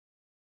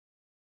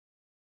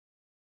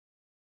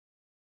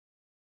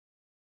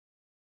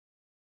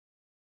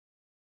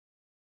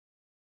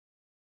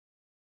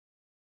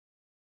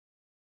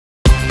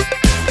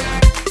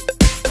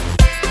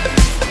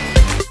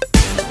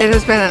It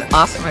has been an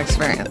awesome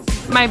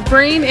experience. My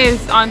brain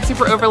is on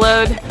super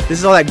overload. This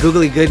is all that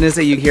googly goodness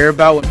that you hear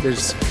about.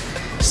 There's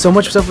so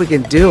much stuff we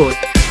can do.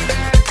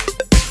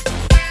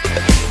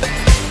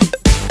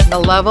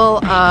 The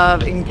level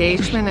of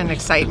engagement and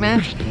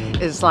excitement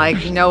is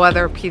like no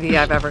other PD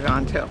I've ever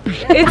gone to.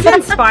 It's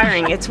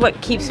inspiring. It's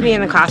what keeps me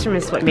in the classroom.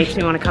 It's what makes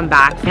me want to come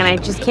back. And I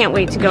just can't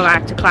wait to go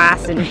back to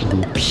class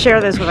and share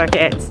this with our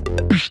kids.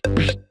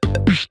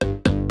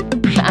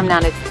 I'm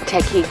not a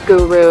techie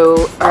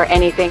guru or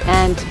anything,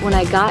 and when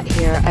I got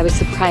here, I was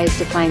surprised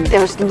to find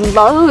there's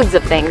loads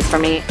of things for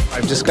me.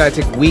 I've just got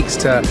to take weeks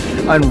to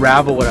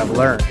unravel what I've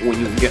learned. When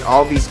you get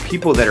all these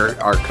people that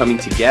are coming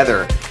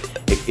together,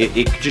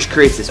 it just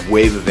creates this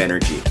wave of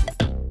energy.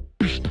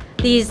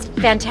 These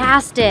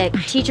fantastic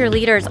teacher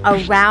leaders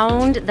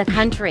around the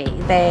country.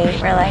 They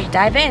were like,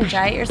 dive in,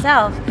 try it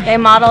yourself. They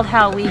modeled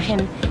how we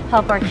can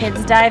help our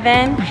kids dive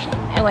in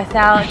and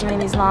without doing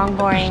these long,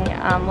 boring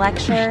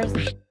lectures.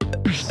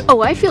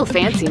 Oh, I feel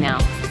fancy now.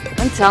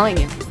 I'm telling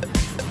you.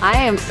 I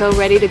am so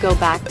ready to go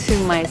back to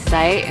my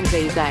site and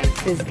say, you guys,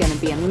 this is going to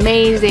be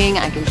amazing.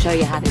 I can show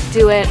you how to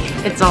do it.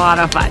 It's a lot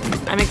of fun.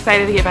 I'm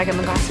excited to get back in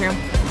the classroom.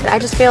 I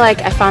just feel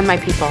like I found my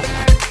people.